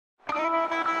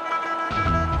MGM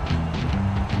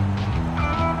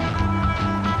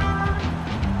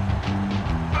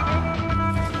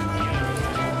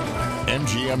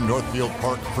Northfield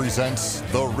Park presents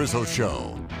The Rizzo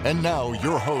Show. And now,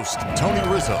 your host, Tony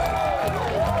Rizzo.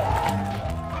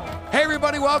 Hey,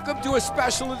 everybody, welcome to a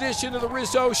special edition of The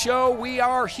Rizzo Show. We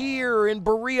are here in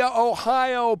Berea,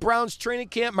 Ohio, Browns training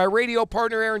camp. My radio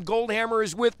partner, Aaron Goldhammer,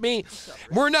 is with me.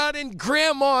 We're not in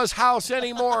Grandma's house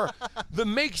anymore. The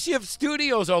makeshift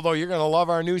studios, although you're going to love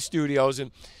our new studios.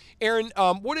 And, Aaron,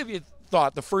 what have you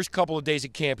thought the first couple of days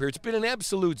at camp here? It's been an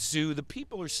absolute zoo. The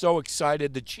people are so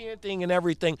excited, the chanting and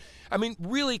everything. I mean,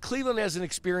 really, Cleveland hasn't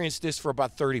experienced this for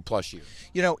about 30-plus years.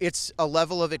 You know, it's a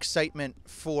level of excitement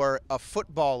for a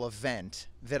football event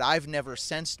that I've never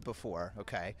sensed before,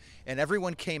 okay? And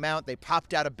everyone came out, they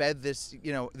popped out of bed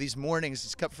these mornings,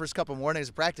 this first couple mornings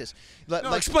of practice.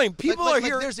 Explain. People are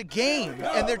here. There's a game,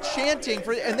 and they're chanting,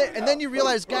 and then you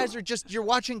realize guys are you're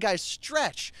watching guys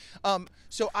stretch.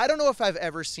 So I don't know if I've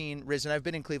ever seen, Riz, and I've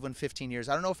been in Cleveland 15 years,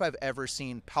 I don't know if I've ever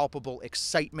seen palpable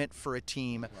excitement for a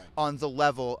team on the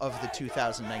level of the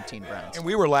 2019 Browns. And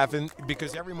we were laughing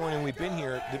because every morning we've been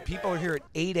here, the people are here at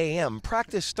 8 a.m.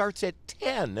 Practice starts at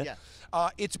 10. Yeah.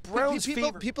 It's Browns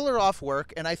fever. People are off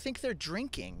work, and I think they're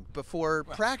drinking before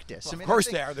practice. Well, of course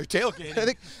they are. They're tailgating. I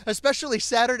think, especially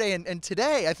Saturday and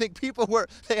today, I think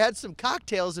they had some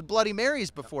cocktails and Bloody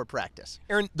Marys before practice.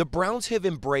 Aaron, the Browns have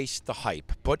embraced the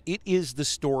hype, but it is the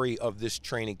story of this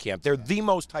training camp. They're the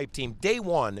most hyped team. Day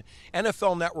one,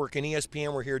 NFL Network and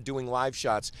ESPN were here doing live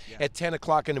shots at 10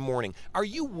 o'clock in the morning. Are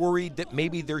you worried that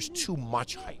maybe there's too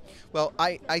much hype? Well,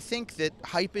 I think that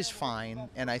hype is fine,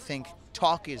 and I think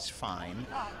talk is fine.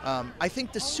 I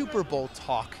think the Super Bowl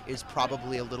talk is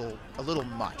probably a little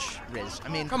much, Riz. I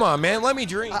mean, come on, man, let me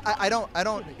drink. I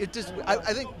don't. It just.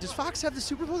 I think, does Fox have the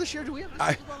Super Bowl this year? Do we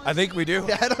have? I think we do.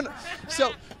 Yeah, I don't know.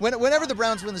 So whenever the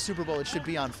Browns win the Super Bowl, it should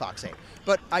be on Fox 8.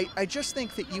 But I just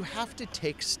think that you have to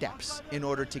take steps in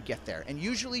order to get there, and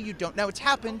usually you don't. Now it's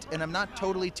happened, and I'm not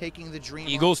totally taking the dream.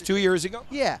 Eagles 2 years ago.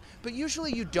 Yeah, but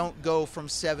usually you don't go from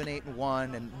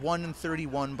 7-8-1 and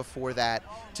 1-31 before that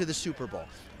to the Super Bowl.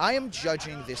 I am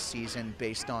judging this season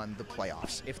based on the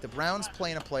playoffs. If the Browns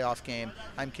play in a playoff game,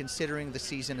 I'm considering the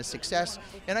season a success,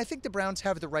 and I think the Browns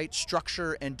have the right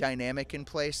structure and dynamic in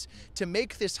place to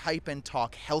make this hype and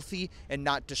talk healthy and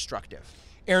not destructive.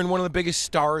 Aaron, one of the biggest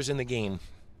stars in the game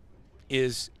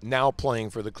is now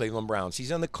playing for the Cleveland Browns.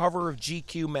 He's on the cover of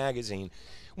GQ magazine.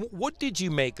 What did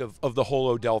you make of the whole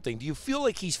Odell thing? Do you feel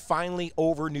like he's finally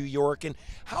over New York, and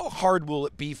how hard will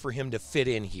it be for him to fit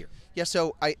in here? Yeah,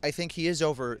 so I think he is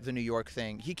over the New York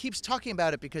thing. He keeps talking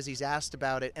about it because he's asked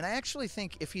about it, and I actually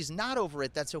think if he's not over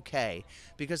it, that's okay,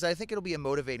 because I think it'll be a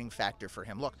motivating factor for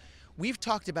him. Look, we've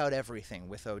talked about everything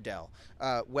with Odell,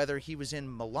 whether he was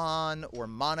in Milan or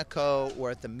Monaco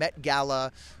or at the Met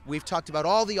Gala. We've talked about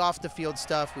all the off-the-field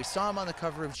stuff. We saw him on the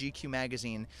cover of GQ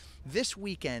magazine. This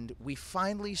weekend, we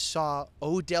finally saw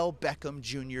Odell Beckham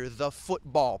Jr., the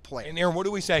football player. And Aaron, what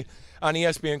do we say on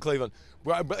ESPN Cleveland?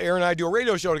 Aaron and I do a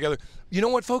radio show together. You know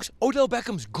what, folks? Odell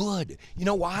Beckham's good. You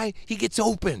know why? He gets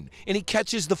open, and he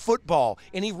catches the football,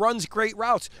 and he runs great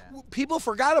routes. Yeah. People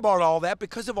forgot about all that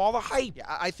because of all the hype. Yeah,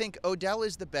 I think Odell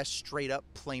is the best straight-up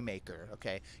playmaker,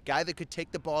 okay? Guy that could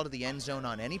take the ball to the end zone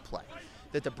on any play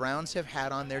that the Browns have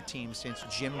had on their team since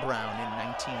Jim Brown in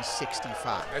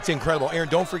 1965. That's incredible. Aaron,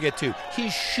 don't forget, too,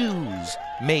 his shoes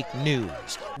make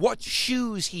news. What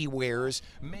shoes he wears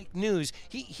make news.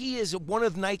 He is one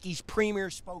of Nike's premier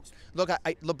spokesmen. Look,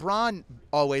 LeBron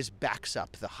always backs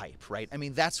up the hype, right? I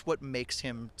mean, that's what makes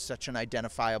him such an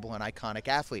identifiable and iconic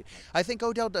athlete. I think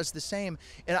Odell does the same.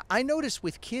 And I notice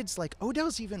with kids, like,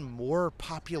 Odell's even more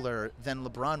popular than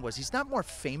LeBron was. He's not more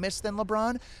famous than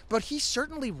LeBron, but he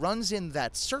certainly runs in that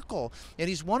circle, and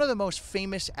he's one of the most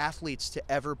famous athletes to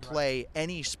ever play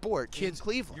any sport in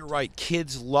Cleveland. You're right.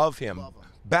 Kids love him.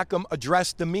 Beckham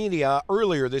addressed the media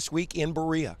earlier this week in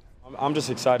Berea. I'm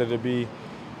just excited to be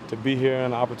here in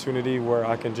an opportunity where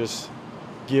I can just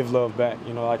give love back.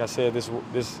 You know, like I said, this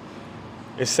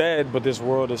it's sad, but this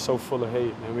world is so full of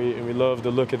hate, and we love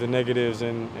to look at the negatives,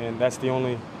 and that's the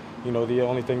only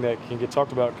thing that can get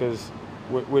talked about,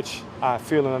 which I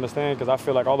feel and understand, because I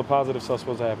feel like all the positive stuff's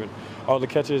supposed to happen. All the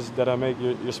catches that I make,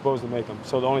 you're supposed to make them.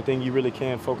 So the only thing you really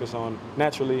can focus on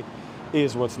naturally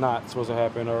is what's not supposed to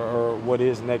happen, or what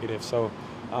is negative. So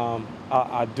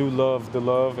I do love the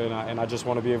love, and I just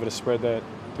want to be able to spread that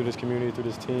through this community, through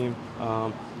this team,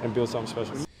 and build something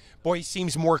special. Boy, he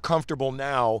seems more comfortable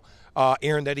now,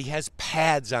 Aaron, that he has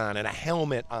pads on and a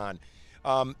helmet on.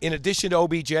 In addition to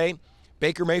OBJ,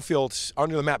 Baker Mayfield's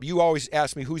under the map. You always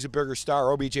ask me who's a bigger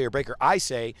star, OBJ or Baker. I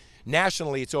say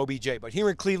Nationally, it's OBJ. But here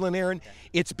in Cleveland, Aaron,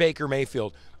 it's Baker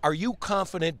Mayfield. Are you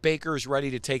confident Baker is ready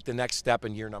to take the next step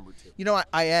in year number 2? You know,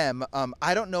 I am.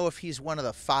 I don't know if he's one of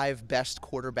the 5 best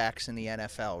quarterbacks in the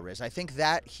NFL, Riz. I think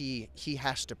that he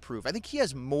has to prove. I think he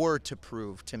has more to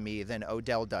prove to me than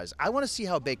Odell does. I want to see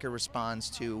how Baker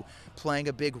responds to playing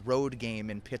a big road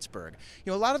game in Pittsburgh.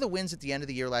 You know, a lot of the wins at the end of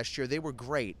the year last year, they were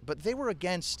great, but they were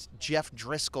against Jeff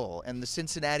Driscoll and the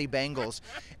Cincinnati Bengals.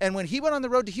 And when he went on the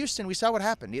road to Houston, we saw what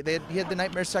happened. He had the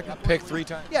nightmare second. Picked 3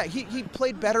 times. Yeah, he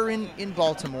played better in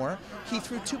Baltimore. He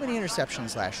threw too many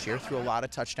interceptions last year, threw a lot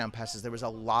of touchdown passes. There was a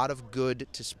lot of good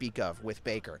to speak of with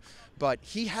Baker, but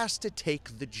he has to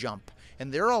take the jump.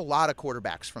 And there are a lot of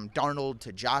quarterbacks, from Darnold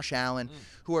to Josh Allen,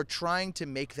 who are trying to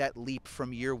make that leap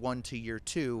from year 1 to year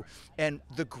 2. And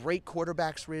the great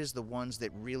quarterbacks, Riz, the ones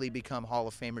that really become Hall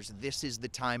of Famers, this is the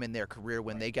time in their career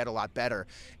when they get a lot better.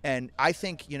 And I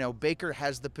think, you know, Baker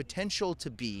has the potential to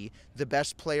be the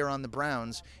best player on the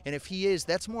Browns. And if he is,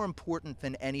 that's more important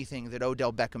than anything that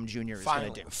Odell Beckham Jr. is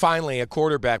going to do. Finally, a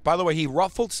quarterback. By the way, he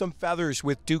ruffled some feathers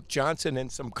with Duke Johnson in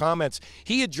some comments.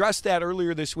 He addressed that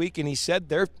earlier this week, and he said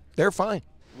they're fine.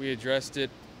 We addressed it.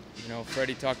 You know,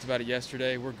 Freddie talked about it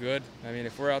yesterday. We're good. I mean,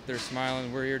 if we're out there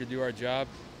smiling, we're here to do our job.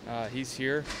 He's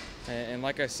here. And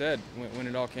like I said, when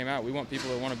it all came out, we want people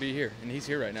that want to be here, and he's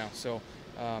here right now. So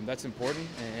that's important,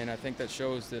 and I think that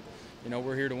shows that, you know,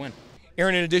 we're here to win.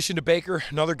 Aaron, in addition to Baker,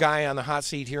 another guy on the hot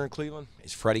seat here in Cleveland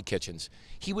is Freddie Kitchens.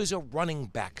 He was a running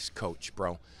backs coach,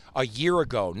 bro, a year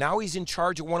ago. Now he's in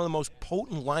charge of one of the most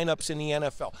potent lineups in the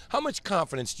NFL. How much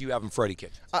confidence do you have in Freddie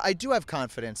Kitchens? I do have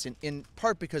confidence, in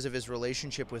part because of his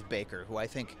relationship with Baker, who I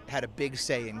think had a big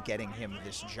say in getting him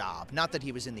this job. Not that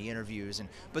he was in the interviews,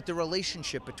 but the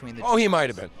relationship between the two. Oh, he might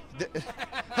have been.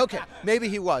 Okay, maybe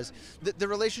he was. The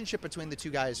relationship between the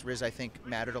two guys, Riz, I think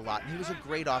mattered a lot. And he was a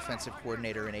great offensive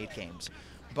coordinator in 8 games.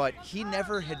 But he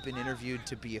never had been interviewed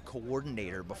to be a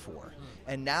coordinator before.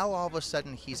 And now all of a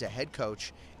sudden he's a head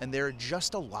coach, and there are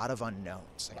just a lot of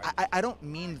unknowns. I don't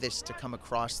mean this to come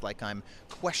across like I'm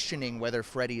questioning whether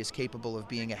Freddie is capable of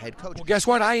being a head coach. Well, guess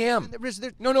what? I am.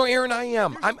 No, Aaron, I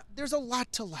am. There's a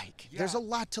lot to like. Yeah. There's a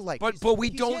lot to like. But we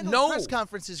don't know. The press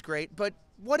conference is great, but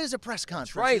what is a press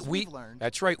conference? That's right.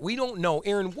 That's right. We don't know.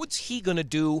 Aaron, what's he going to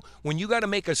do when you got to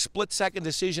make a split-second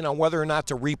decision on whether or not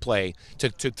to replay, to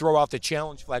throw out the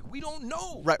challenge flag? We don't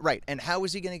know. Right. And how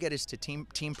is he going to get his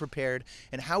team prepared?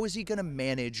 And how is he going to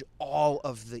manage all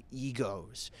of the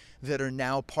egos that are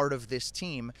now part of this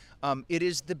team? It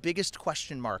is the biggest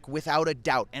question mark, without a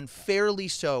doubt, and fairly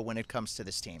so when it comes to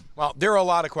this team. Well, there are a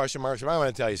lot of question marks, but I'm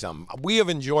going to tell you something. We have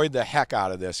enjoyed the heck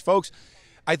out of this. Folks,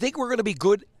 I think we're going to be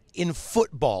good in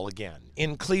football again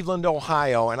in Cleveland,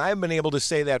 Ohio, and I haven't been able to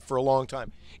say that for a long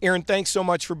time. Aaron, thanks so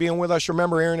much for being with us.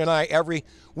 Remember, Aaron and I every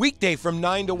weekday from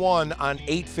 9 to 1 on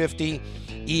 850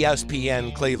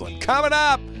 ESPN Cleveland. Coming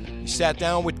up, we sat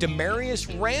down with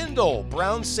Demarius Randall,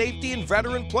 Browns safety and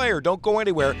veteran player. Don't go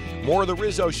anywhere. More of the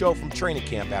Rizzo Show from training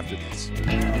camp after this.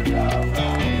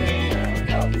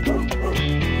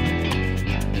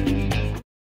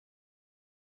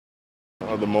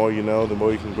 The more you know, the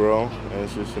more you can grow. And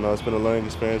it's just, it's been a learning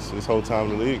experience this whole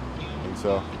time in the league. And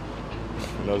so,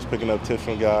 just picking up tips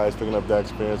from guys, picking up that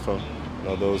experience from,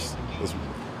 those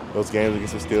games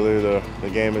against the Steelers, the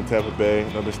game in Tampa Bay.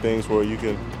 There's things where you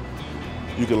can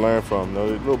learn from.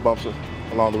 There's little bumps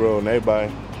along the road, and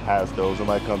everybody has those.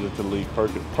 Somebody comes into the league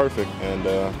perfect, and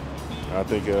I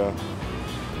think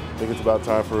it's about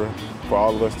time for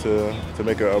all of us to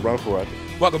make a run for it.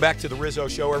 Welcome back to the Rizzo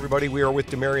Show, everybody. We are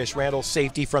with Demarius Randall,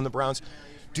 safety from the Browns.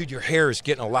 Dude, your hair is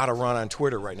getting a lot of run on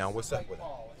Twitter right now. What's up with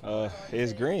it?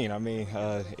 It's green.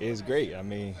 It's great.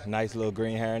 Nice little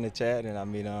green hair in the chat,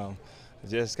 and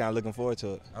just kind of looking forward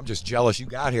to it. I'm just jealous you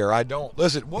got here. I don't.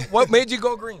 Listen, what made you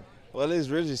go green? Well, it's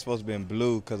really supposed to be in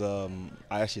blue because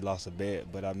I actually lost a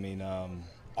bet, but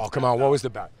oh, come on. What was the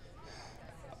bet?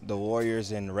 The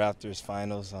Warriors and Raptors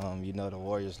finals. The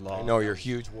Warriors lost. I know you're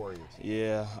huge Warriors.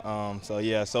 Yeah. So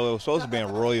it was supposed to be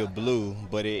in royal blue,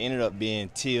 but it ended up being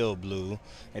teal blue.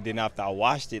 And then after I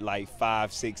watched it like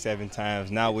 5, 6, 7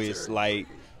 times, now it's like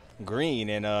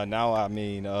green. And now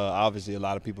obviously a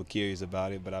lot of people curious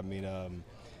about it, but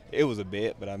it was a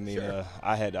bet. But Sure.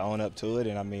 I had to own up to it,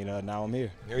 and now I'm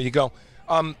here. There you go.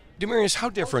 Demarius,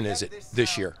 how different is it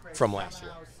this year from last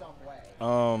year?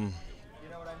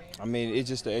 It's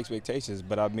just the expectations.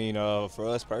 But, for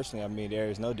us personally, there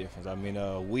is no difference.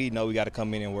 We know we got to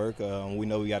come in and work. We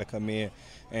know we got to come in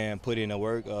and put in the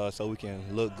work so we can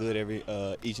look good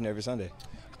each and every Sunday.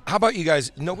 How about you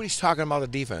guys? Nobody's talking about the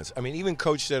defense. Even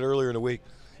Coach said earlier in the week,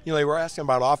 they were asking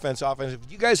about offense.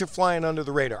 You guys are flying under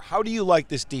the radar. How do you like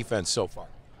this defense so far?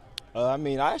 I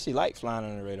mean, I actually like flying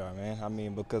under the radar, man. I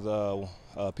mean, because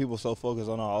people so focused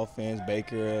on our offense,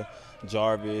 Baker,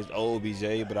 Jarvis,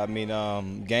 OBJ, but I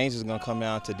mean, games is gonna come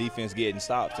down to defense getting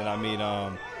stops, and I mean,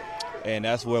 and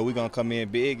that's where we're gonna come in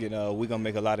big, and we're gonna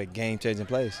make a lot of game-changing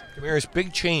plays. Damaris,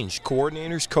 big change.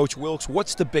 Coordinators, Coach Wilkes.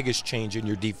 What's the biggest change in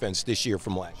your defense this year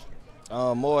from last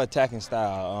year? More attacking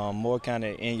style, more kind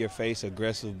of in-your-face,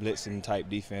 aggressive, blitzing type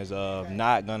defense.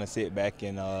 Not gonna sit back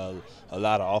and a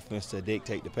lot of offense to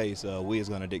dictate the pace. We is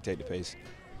gonna dictate the pace.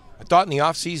 I thought in the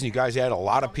offseason you guys had a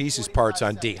lot of pieces, parts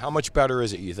on D. How much better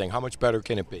is it, you think? How much better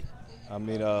can it be? I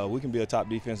mean, we can be a top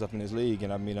defense up in this league,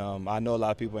 and I mean, I know a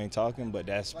lot of people ain't talking, but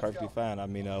that's perfectly fine. I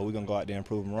mean, we're gonna go out there and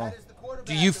prove them wrong.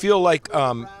 Do you feel like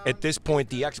at this point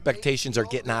the expectations are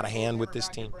getting out of hand with this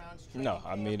team? No,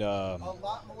 I mean,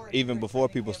 even before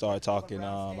people started talking,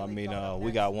 I mean,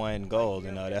 we got one goal,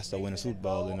 and that's to win the Super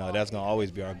Bowl, and that's gonna always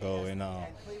be our goal. And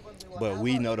but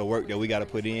we know the work that we got to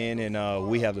put in, and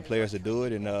we have the players to do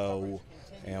it,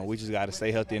 and we just got to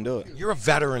stay healthy and do it. You're a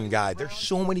veteran guy. There's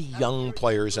so many young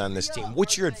players on this team.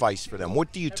 What's your advice for them?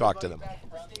 What do you talk to them?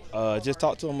 Just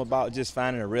talk to them about just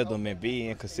finding a rhythm and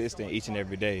being consistent each and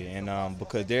every day. And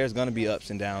because there's going to be ups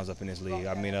and downs up in this league.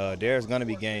 I mean, there's going to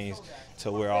be games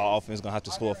to where our offense is going to have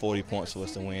to score 40 points for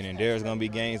us to win. And there's going to be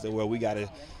games where we got to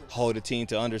hold a team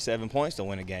to under 7 points to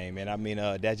win a game. And I mean,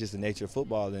 that's just the nature of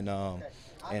football.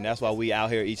 And that's why we out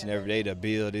here each and every day to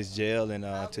build this gel and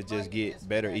to just get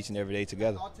better each and every day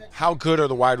together. How good are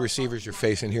the wide receivers you're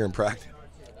facing here in practice?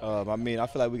 I mean, I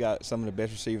feel like we got some of the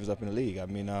best receivers up in the league. I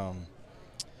mean,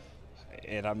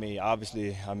 and I mean,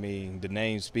 obviously, I mean, the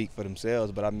names speak for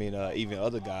themselves, but I mean, even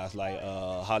other guys like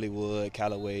Hollywood,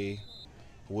 Callaway,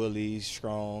 Willie,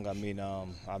 Strong. I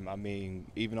mean,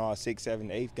 even our 6,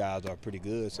 7, 8 guys are pretty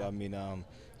good. So I mean,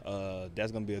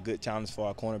 that's going to be a good challenge for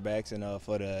our cornerbacks and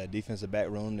for the defensive back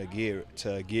room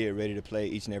to get ready to play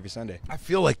each and every Sunday. I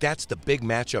feel like that's the big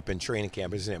matchup in training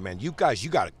camp, isn't it, man? You guys, you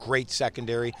got a great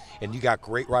secondary and you got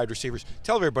great wide receivers.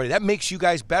 Tell everybody, that makes you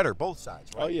guys better, both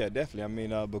sides, right? Oh, yeah, definitely. I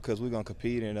mean, because we're going to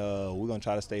compete and we're going to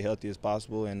try to stay healthy as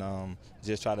possible and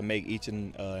just try to make each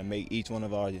one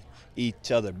of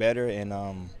each other better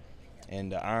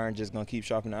and the iron just going to keep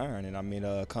sharpening the iron. And, I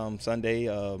mean, come Sunday,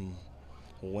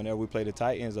 whenever we play the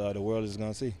Titans, the world is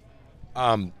going to see.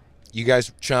 You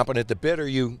guys chomping at the bit, or are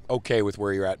you okay with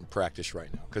where you're at in practice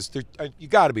right now? Because you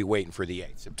got to be waiting for the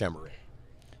 8th, September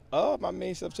 8th. I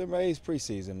mean, September 8th is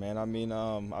preseason, man. I mean,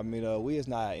 we is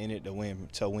not in it to win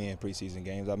preseason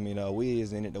games. I mean, we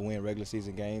is in it to win regular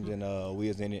season games, and we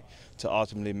is in it to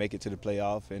ultimately make it to the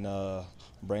playoff and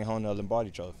bring home the Lombardi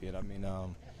Trophy. And I mean,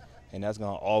 and that's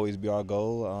going to always be our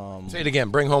goal. Say it again.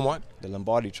 Bring home what? The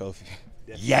Lombardi Trophy.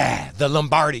 Yeah, the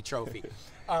Lombardi Trophy.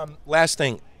 Last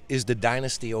thing, is the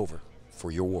dynasty over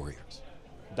for your Warriors?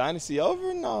 Dynasty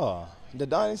over? No. The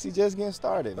dynasty just getting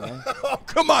started, man. Oh,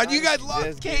 come on. You guys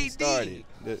lost KD.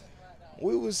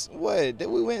 We was what?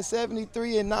 We went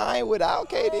 73-9 without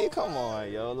KD. Come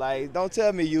on, yo. Like, don't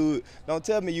tell me you done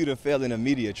fell in a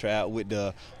media trap with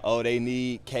the they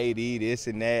need KD, this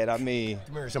and that. I mean,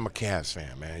 I'm a Cavs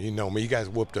fan, man. You know me. You guys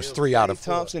whooped us 3 out of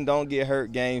 4. Thompson don't get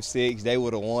hurt game 6, they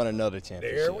would have won another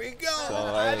championship. There we go.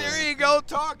 So, there you go.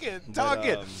 Talking.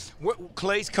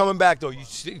 Clay's coming back though. You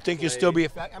think you'll still be a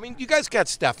fact? I mean, you guys got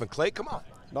Steph and Clay. Come on.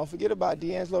 Don't forget about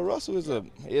D'Angelo Russell is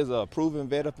a proven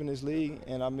vet up in this league,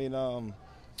 and I mean,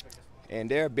 and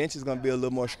their bench is going to be a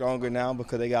little more stronger now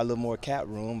because they got a little more cap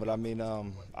room. But I mean,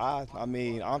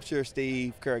 I'm sure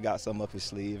Steve Kerr got something up his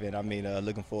sleeve, and I mean,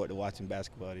 looking forward to watching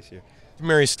basketball this year.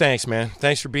 Marius, thanks, man.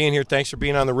 Thanks for being here. Thanks for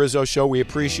being on the Rizzo Show. We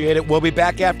appreciate it. We'll be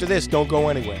back after this. Don't go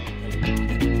anywhere.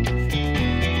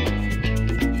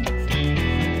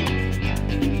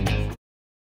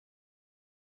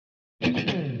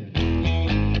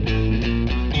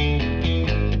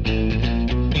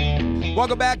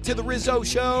 Welcome back to the Rizzo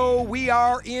Show. We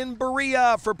are in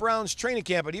Berea for Browns training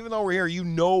camp, but even though we're here, you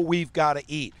know we've got to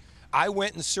eat. I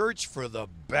went and searched for the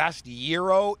best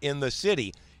gyro in the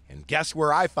city, and guess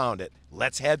where I found it?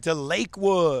 Let's head to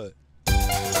Lakewood.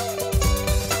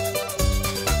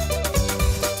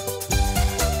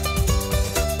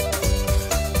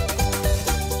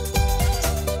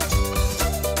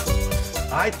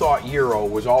 I thought gyro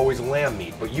was always lamb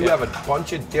meat, but you have a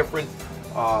bunch of different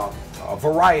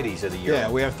varieties of the gyro.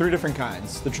 Yeah, we have 3 different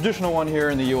kinds. The traditional one here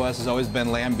in the U.S. has always been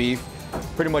lamb beef.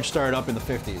 Pretty much started up in the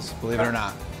 50s, believe it or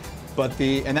not. But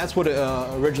and that's what it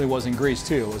originally was in Greece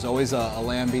too. It was always a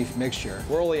lamb beef mixture.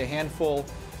 We're only a handful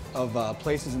of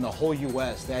places in the whole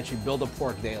U.S. that actually build a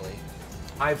pork daily.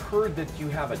 I've heard that you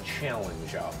have a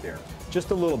challenge out there.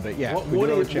 Just a little bit, yeah.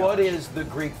 What is the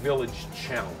Greek Village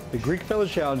Challenge? The Greek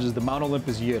Village Challenge is the Mount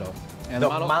Olympus gyro. And the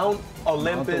Mount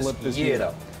Olympus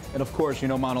Gyro. And of course, you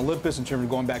know, Mount Olympus, in terms of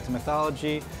going back to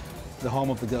mythology, the home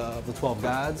of the 12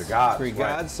 gods, the gods, Greek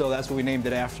gods. So that's what we named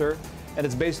it after. And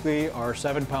it's basically our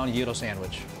 7-pound gyro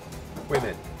sandwich. Wait a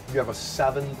minute. You have a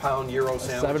 7-pound gyro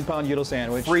sandwich? 7-pound gyro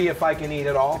sandwich. Free if I can eat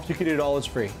it all? If you can eat it all, it's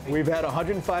free. We've had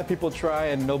 105 people try,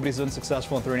 and nobody's been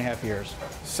successful in 3.5 years.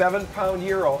 7-pound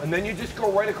gyro, and then you just go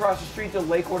right across the street to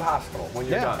Lakewood Hospital when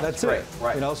you're done. Yeah, that's great. it.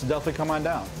 Right. You know, so definitely come on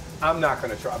down. I'm not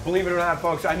going to try. Believe it or not,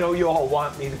 folks, I know you all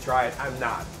want me to try it. I'm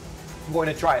not. I'm going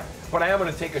to try it. But I am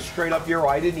going to take a straight up gyro.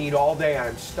 I didn't eat all day.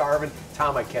 I'm starving.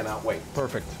 Tom, I cannot wait.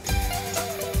 Perfect.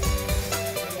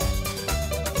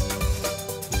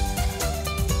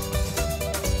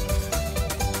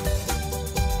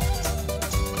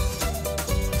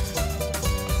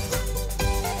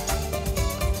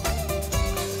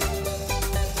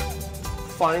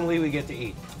 Finally, we get to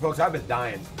eat. Folks, I've been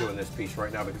dying doing this piece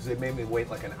right now because they made me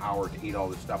wait like an hour to eat all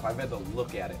this stuff. I've had to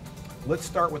look at it. Let's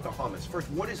start with the hummus. First,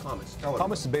 what is hummus? Tell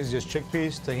Hummus is basically just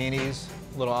chickpeas, tahinis,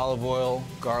 a little olive oil,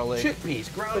 garlic.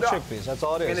 Chickpeas, ground up. Chickpeas, that's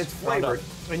all it is. And it's flavored.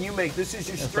 And you make, this is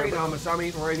your straight hummus I'm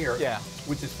eating right here. Yeah.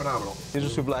 Which is phenomenal.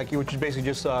 These are souvlaki, which is basically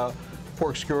just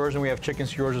pork skewers, and we have chicken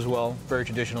skewers as well. Very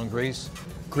traditional in Greece.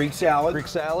 Greek salad. Greek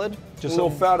salad. Just a little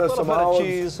feta, some olives.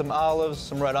 Cheese, some olives,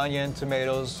 some red onion,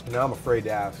 tomatoes. Now I'm afraid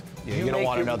to ask. Yeah, you don't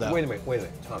want to know that. Wait a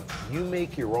minute, Tom. You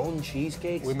make your own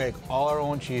cheesecakes? We make all our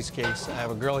own cheesecakes. I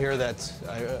have a girl here that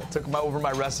I took over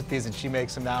my recipes, and she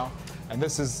makes them now. And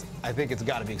this is, I think it's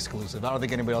got to be exclusive. I don't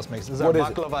think anybody else makes this. This is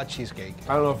our baklava cheesecake.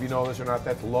 I don't know if you know this or not.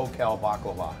 That's low-cal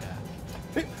baklava.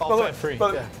 Yeah. All fat-free.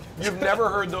 But you've never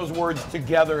heard those words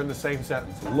together in the same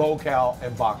sentence. Low-cal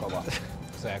and baklava.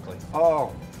 Exactly.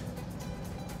 Oh.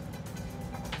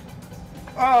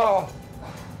 Oh.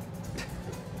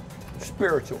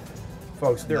 Spiritual.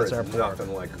 Folks, there is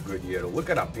nothing like a good gyro.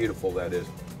 Look at how beautiful that is.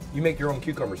 You make your own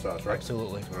cucumber sauce, right?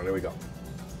 Absolutely. Oh, there we go.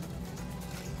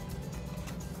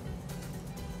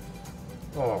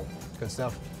 Oh. Good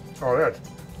stuff. Oh,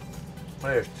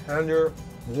 that is tender,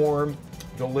 warm,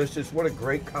 delicious. What a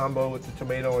great combo with the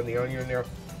tomato and the onion there.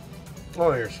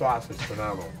 Oh, your sauce is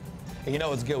phenomenal. You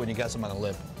know it's good when you got some on the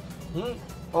lip.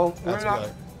 Oh,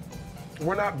 That's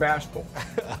we're not bashful.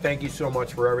 Thank you so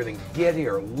much for everything. Get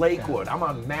here, Lakewood. I'm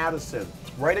on Madison,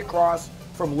 right across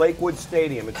from Lakewood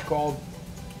Stadium. It's called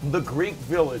the Greek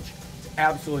Village. It's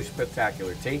absolutely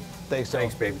spectacular. T? Thanks,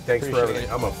 baby. Thanks for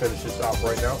everything. I'm going to finish this off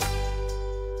right now.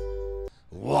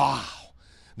 Wow.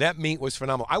 That meat was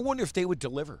phenomenal. I wonder if they would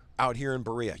deliver out here in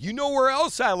Berea. You know where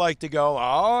else I like to go?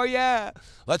 Oh, yeah.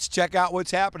 Let's check out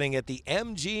what's happening at the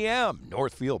MGM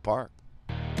Northfield Park.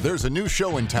 There's a new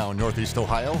show in town, Northeast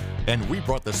Ohio, and we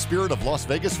brought the spirit of Las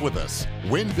Vegas with us.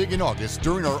 Win big in August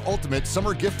during our ultimate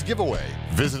summer gift giveaway.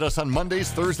 Visit us on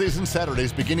Mondays, Thursdays, and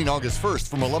Saturdays beginning August 1st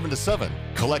from 11 to 7.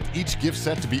 Collect each gift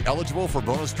set to be eligible for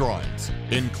bonus drawings,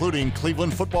 including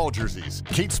Cleveland football jerseys,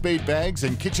 Kate Spade bags,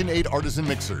 and KitchenAid artisan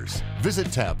mixers.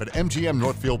 Visit TAP at MGM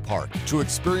Northfield Park to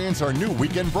experience our new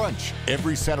weekend brunch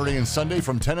every Saturday and Sunday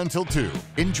from 10 until 2.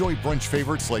 Enjoy brunch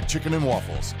favorites like chicken and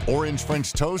waffles, orange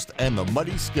French toast, and the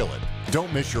Muddy Skillet.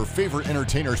 Don't miss your favorite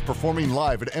entertainers performing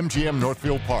live at MGM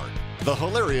Northfield Park. The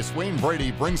hilarious Wayne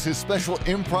Brady brings his special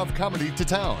improv comedy to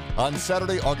town on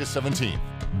Saturday, August 17th.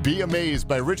 Be amazed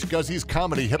by Rich Guzzi's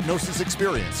comedy hypnosis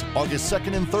experience August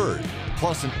 2nd and 3rd,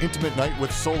 plus an intimate night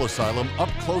with Soul Asylum up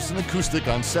close and acoustic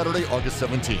on Saturday, August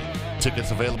 17th.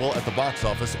 Tickets available at the box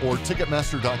office or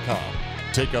Ticketmaster.com.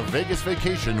 Take a Vegas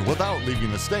vacation without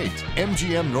leaving the state.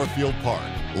 MGM Northfield Park.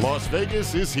 Las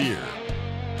Vegas is here.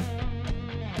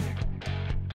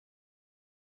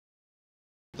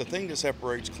 The thing that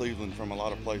separates Cleveland from a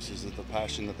lot of places is the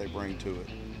passion that they bring to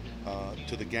it,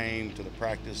 to the game, to the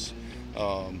practice,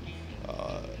 on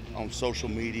social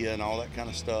media and all that kind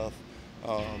of stuff.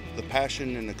 The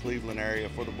passion in the Cleveland area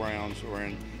for the Browns, or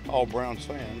in all Browns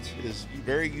fans, is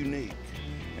very unique.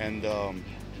 And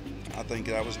I think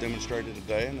that was demonstrated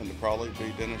today, and it'll probably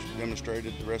be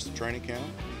demonstrated the rest of training camp.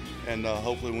 And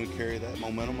hopefully we carry that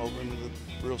momentum over into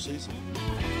the real season.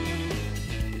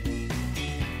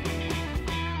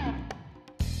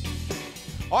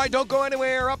 All right, don't go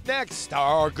anywhere. Up next,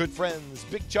 our good friends,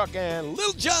 Big Chuck and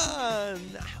Little John,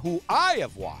 who I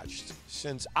have watched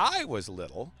since I was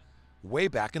little, way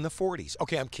back in the 40s.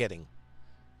 Okay, I'm kidding.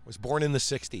 I was born in the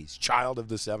 60s, child of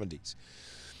the 70s.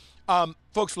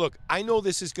 Folks, look, I know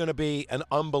this is going to be an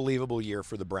unbelievable year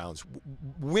for the Browns.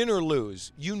 Win or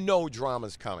lose, you know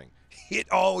drama's coming. It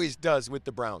always does with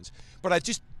the Browns. But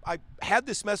I had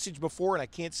this message before, and I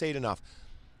can't say it enough.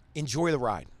 Enjoy the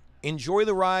ride. Enjoy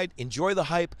the ride. Enjoy the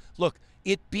hype. Look,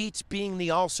 it beats being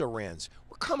the also-rans.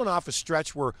 We're coming off a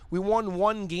stretch where we won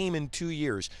 1 game in 2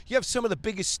 years. You have some of the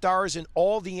biggest stars in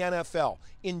all the NFL.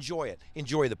 Enjoy it.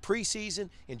 Enjoy the preseason,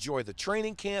 enjoy the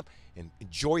training camp, and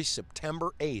enjoy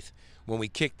September 8th when we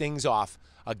kick things off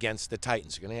against the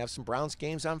Titans. We're going to have some Browns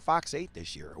games on Fox 8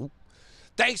 this year. Ooh.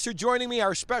 Thanks for joining me,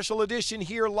 our special edition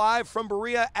here live from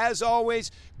Berea. As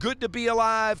always, good to be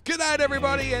alive. Good night,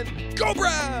 everybody, and go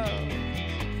Browns!